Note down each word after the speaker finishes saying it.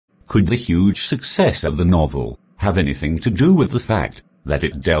Could the huge success of the novel have anything to do with the fact that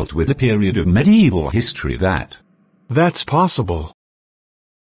it dealt with a period of medieval history that... That's possible.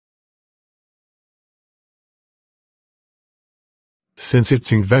 Since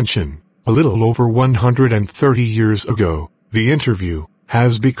its invention, a little over 130 years ago, the interview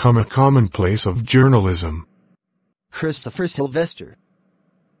has become a commonplace of journalism. Christopher Sylvester.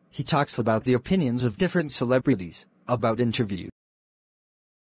 He talks about the opinions of different celebrities about interview.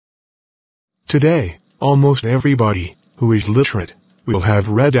 Today, almost everybody who is literate will have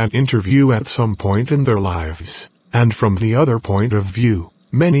read an interview at some point in their lives, and from the other point of view,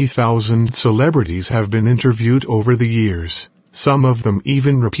 many thousand celebrities have been interviewed over the years, some of them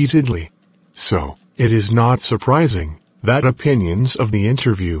even repeatedly. So, it is not surprising that opinions of the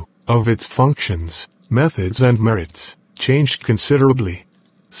interview, of its functions, methods and merits, changed considerably.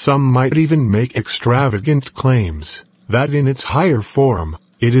 Some might even make extravagant claims that in its higher form,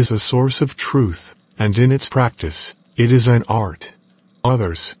 it is a source of truth, and in its practice, it is an art.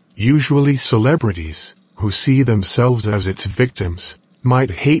 Others, usually celebrities, who see themselves as its victims,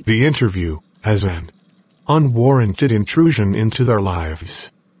 might hate the interview as an unwarranted intrusion into their lives.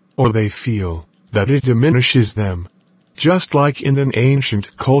 Or they feel that it diminishes them. Just like in an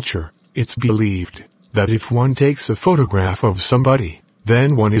ancient culture, it's believed that if one takes a photograph of somebody,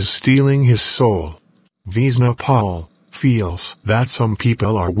 then one is stealing his soul. Vesna Paul feels that some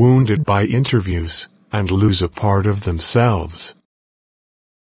people are wounded by interviews and lose a part of themselves.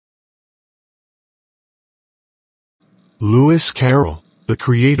 Lewis Carroll, the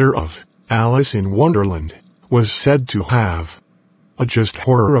creator of Alice in Wonderland, was said to have a just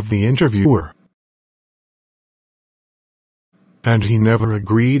horror of the interviewer. And he never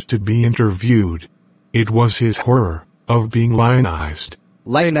agreed to be interviewed. It was his horror of being lionized.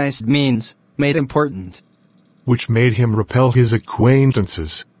 Lionized means made important, which made him repel his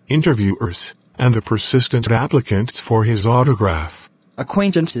acquaintances, interviewers, and the persistent applicants for his autograph.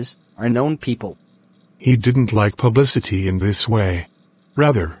 Acquaintances are known people. He didn't like publicity in this way.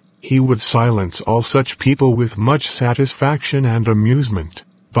 Rather, he would silence all such people with much satisfaction and amusement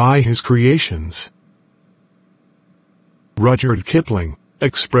by his creations. Rudyard Kipling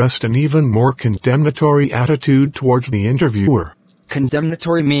expressed an even more condemnatory attitude towards the interviewer.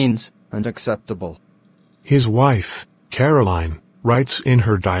 Condemnatory means unacceptable. His wife, Caroline, writes in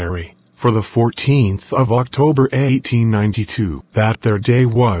her diary, for the 14th of October 1892, that their day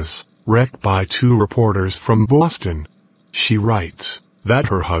was wrecked by two reporters from Boston. She writes that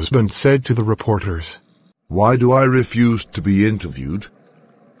her husband said to the reporters, "Why do I refuse to be interviewed?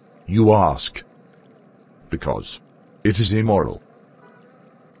 You ask. Because it is immoral.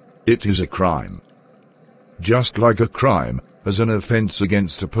 It is a crime. Just like a crime as an offense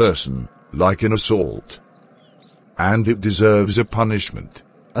against a person, like an assault. And it deserves a punishment."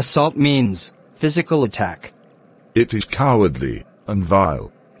 Assault means physical attack. It is cowardly and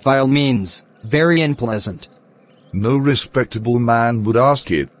vile. Vile means very unpleasant. No respectable man would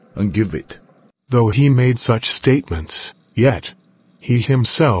ask it and give it. Though he made such statements, yet he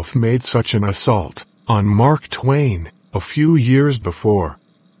himself made such an assault on Mark Twain a few years before.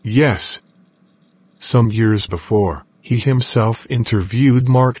 Yes, some years before, he himself interviewed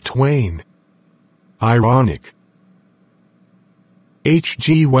Mark Twain. Ironic.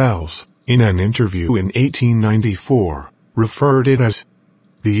 H.G. Wells, in an interview in 1894, referred it as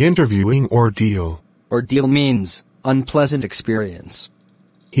the interviewing ordeal. Ordeal means unpleasant experience.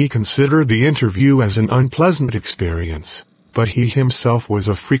 He considered the interview as an unpleasant experience, but he himself was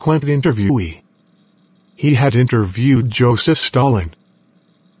a frequent interviewee. He had interviewed Joseph Stalin.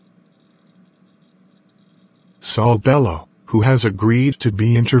 Saul Bellow, who has agreed to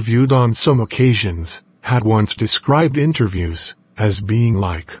be interviewed on some occasions, had once described interviews as being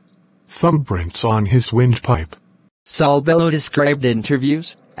like thumbprints on his windpipe. Saul Bellow described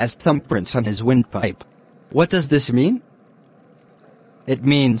interviews as thumbprints on his windpipe. What does this mean? It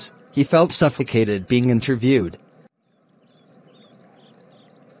means he felt suffocated being interviewed.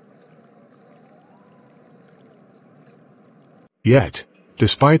 Yet,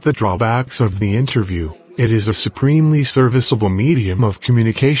 despite the drawbacks of the interview, it is a supremely serviceable medium of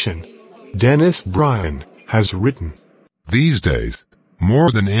communication. Dennis Bryan has written, "These days,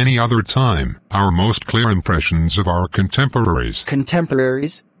 more than any other time, our most clear impressions of our contemporaries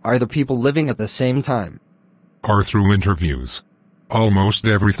are the people living at the same time. Are through interviews. Almost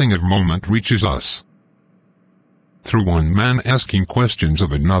everything of moment reaches us through one man asking questions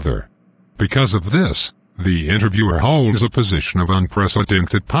of another. Because of this, the interviewer holds a position of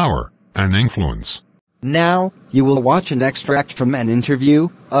unprecedented power and influence." Now, you will watch an extract from an interview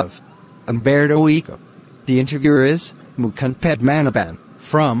of Umberto Eco. The interviewer is Mukund Padmanabhan,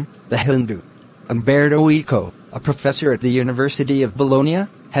 From The Hindu. Umberto Eco, a professor at the University of Bologna,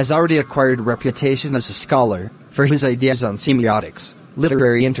 has already acquired a reputation as a scholar for his ideas on semiotics,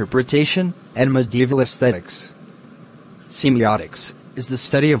 literary interpretation, and medieval aesthetics. Semiotics is the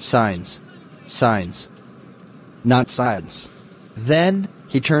study of signs. Signs, not science. Then,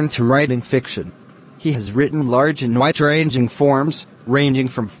 he turned to writing fiction. He has written large and wide-ranging forms, ranging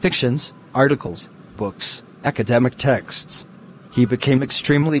from fictions, articles, books, academic texts. He became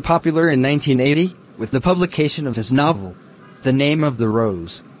extremely popular in 1980 with the publication of his novel, The Name of the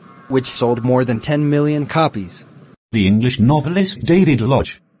Rose, which sold more than 10 million copies. The English novelist David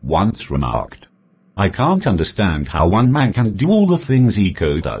Lodge once remarked, "I can't understand how one man can do all the things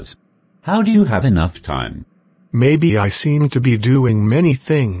Eco does. How do you have enough time?" Maybe I seem to be doing many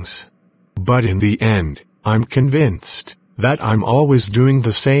things. But in the end, I'm convinced that I'm always doing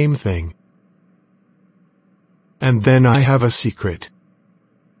the same thing. And then I have a secret.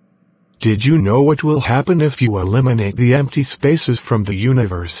 Did you know what will happen if you eliminate the empty spaces from the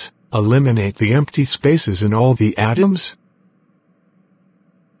universe? Eliminate the empty spaces in all the atoms?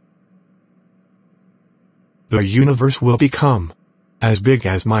 The universe will become as big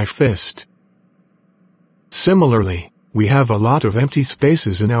as my fist. Similarly, we have a lot of empty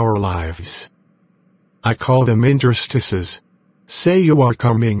spaces in our lives. I call them interstices. Say you are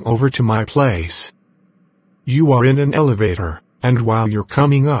coming over to my place. You are in an elevator, and while you're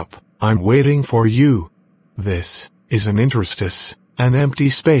coming up, I'm waiting for you. This is an interstice, an empty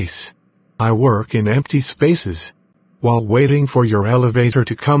space. I work in empty spaces. While waiting for your elevator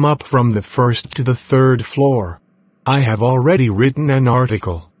to come up from the first to the third floor, I have already written an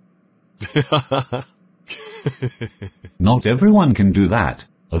article. Not everyone can do that,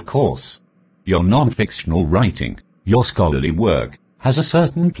 of course. Your non-fictional writing, your scholarly work, has a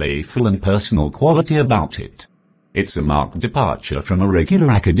certain playful and personal quality about it. It's a marked departure from a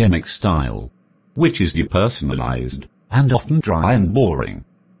regular academic style, which is depersonalized, and often dry and boring.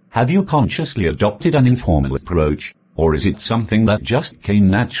 Have you consciously adopted an informal approach, or is it something that just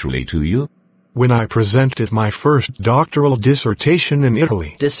came naturally to you? When I presented my first doctoral dissertation in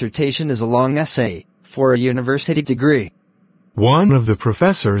Italy. Dissertation is a long essay for a university degree. One of the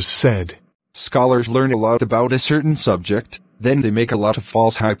professors said, "Scholars learn a lot about a certain subject, then they make a lot of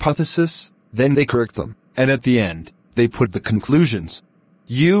false hypotheses, then they correct them, and at the end, they put the conclusions.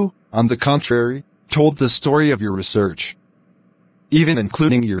 You, on the contrary, told the story of your research, even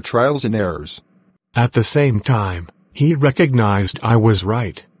including your trials and errors." At the same time, he recognized I was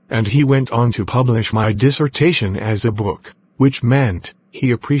right, and he went on to publish my dissertation as a book, which meant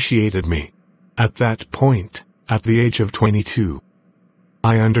he appreciated me. At that point, at the age of 22,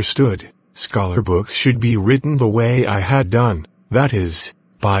 I understood scholar books should be written the way I had done, that is,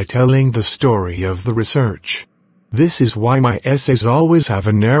 by telling the story of the research. This is why my essays always have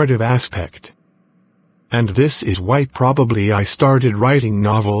a narrative aspect. And this is why probably I started writing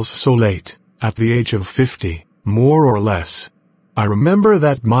novels so late, at the age of 50, more or less. I remember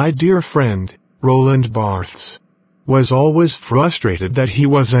that my dear friend, Roland Barthes, was always frustrated that he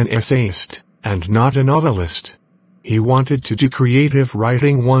was an essayist, and not a novelist. He wanted to do creative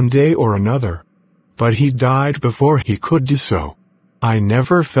writing one day or another, but he died before he could do so. I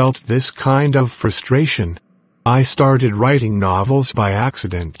never felt this kind of frustration. I started writing novels by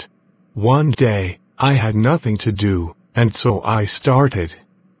accident. One day, I had nothing to do, and so I started.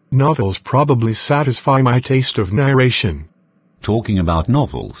 Novels probably satisfy my taste of narration. Talking about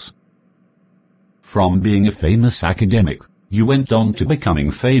novels. From being a famous academic, you went on to becoming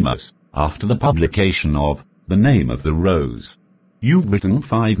famous after the publication of The Name of the Rose. You've written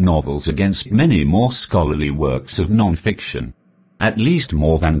 5 novels against many more scholarly works of non-fiction. At least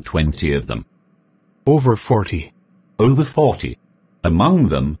more than 20 of them. Over 40. Over 40. Among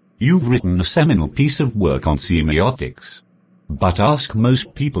them, you've written a seminal piece of work on semiotics. But ask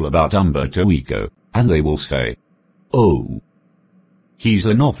most people about Umberto Eco, and they will say, "Oh, he's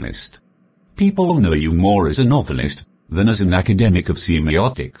a novelist." People know you more as a novelist than as an academic of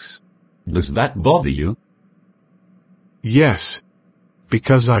semiotics. Does that bother you? Yes.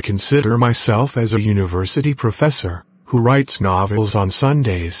 Because I consider myself as a university professor who writes novels on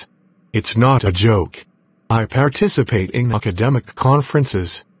Sundays. It's not a joke. I participate in academic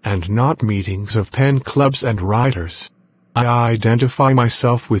conferences, and not meetings of pen clubs and writers. I identify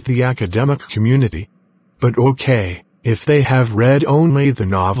myself with the academic community. But okay, if they have read only the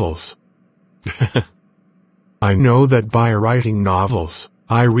novels. I know that by writing novels,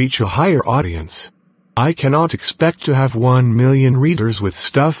 I reach a higher audience. I cannot expect to have 1 million readers with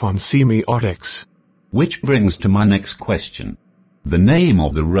stuff on semiotics. Which brings to my next question. The Name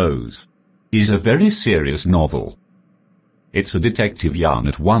of the Rose is a very serious novel. It's a detective yarn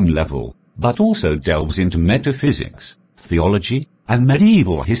at one level, but also delves into metaphysics, theology, and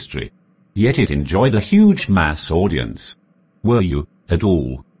medieval history. Yet it enjoyed a huge mass audience. Were you, at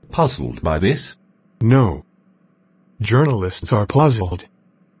all, puzzled by this? No. Journalists are puzzled.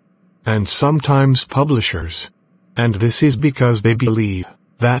 And sometimes publishers. And this is because they believe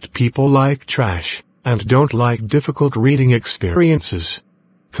that people like trash and don't like difficult reading experiences.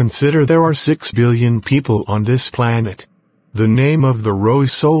 Consider there are 6 billion people on this planet. The Name of the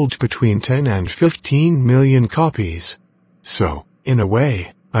Rose sold between 10 and 15 million copies. So, in a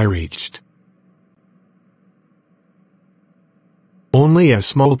way, I reached only a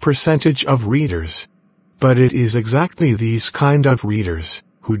small percentage of readers. But it is exactly these kind of readers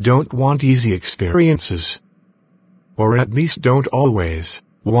who don't want easy experiences. Or at least don't always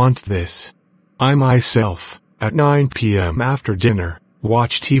want this. I myself, at 9 p.m. after dinner,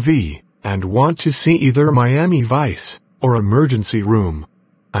 watch TV, and want to see either Miami Vice or Emergency Room.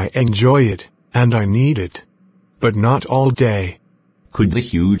 I enjoy it, and I need it. But not all day. Could the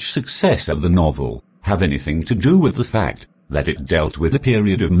huge success of the novel have anything to do with the fact that it dealt with a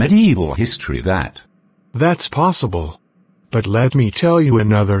period of medieval history That's possible. But let me tell you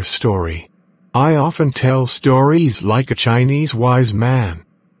another story. I often tell stories like a Chinese wise man.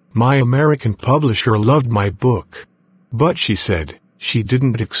 My American publisher loved my book. But she said she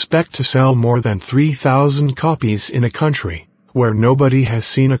didn't expect to sell more than 3,000 copies in a country where nobody has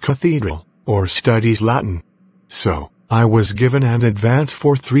seen a cathedral or studies Latin. So, I was given an advance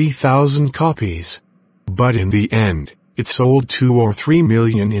for 3,000 copies. But in the end, it sold 2 or 3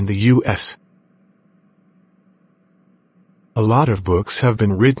 million in the US. A lot of books have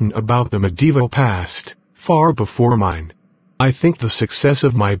been written about the medieval past, far before mine. I think the success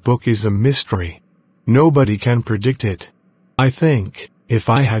of my book is a mystery. Nobody can predict it. I think, if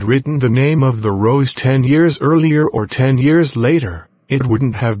I had written The Name of the Rose 10 years earlier or 10 years later, it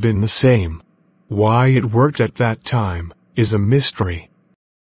wouldn't have been the same. Why it worked at that time is a mystery.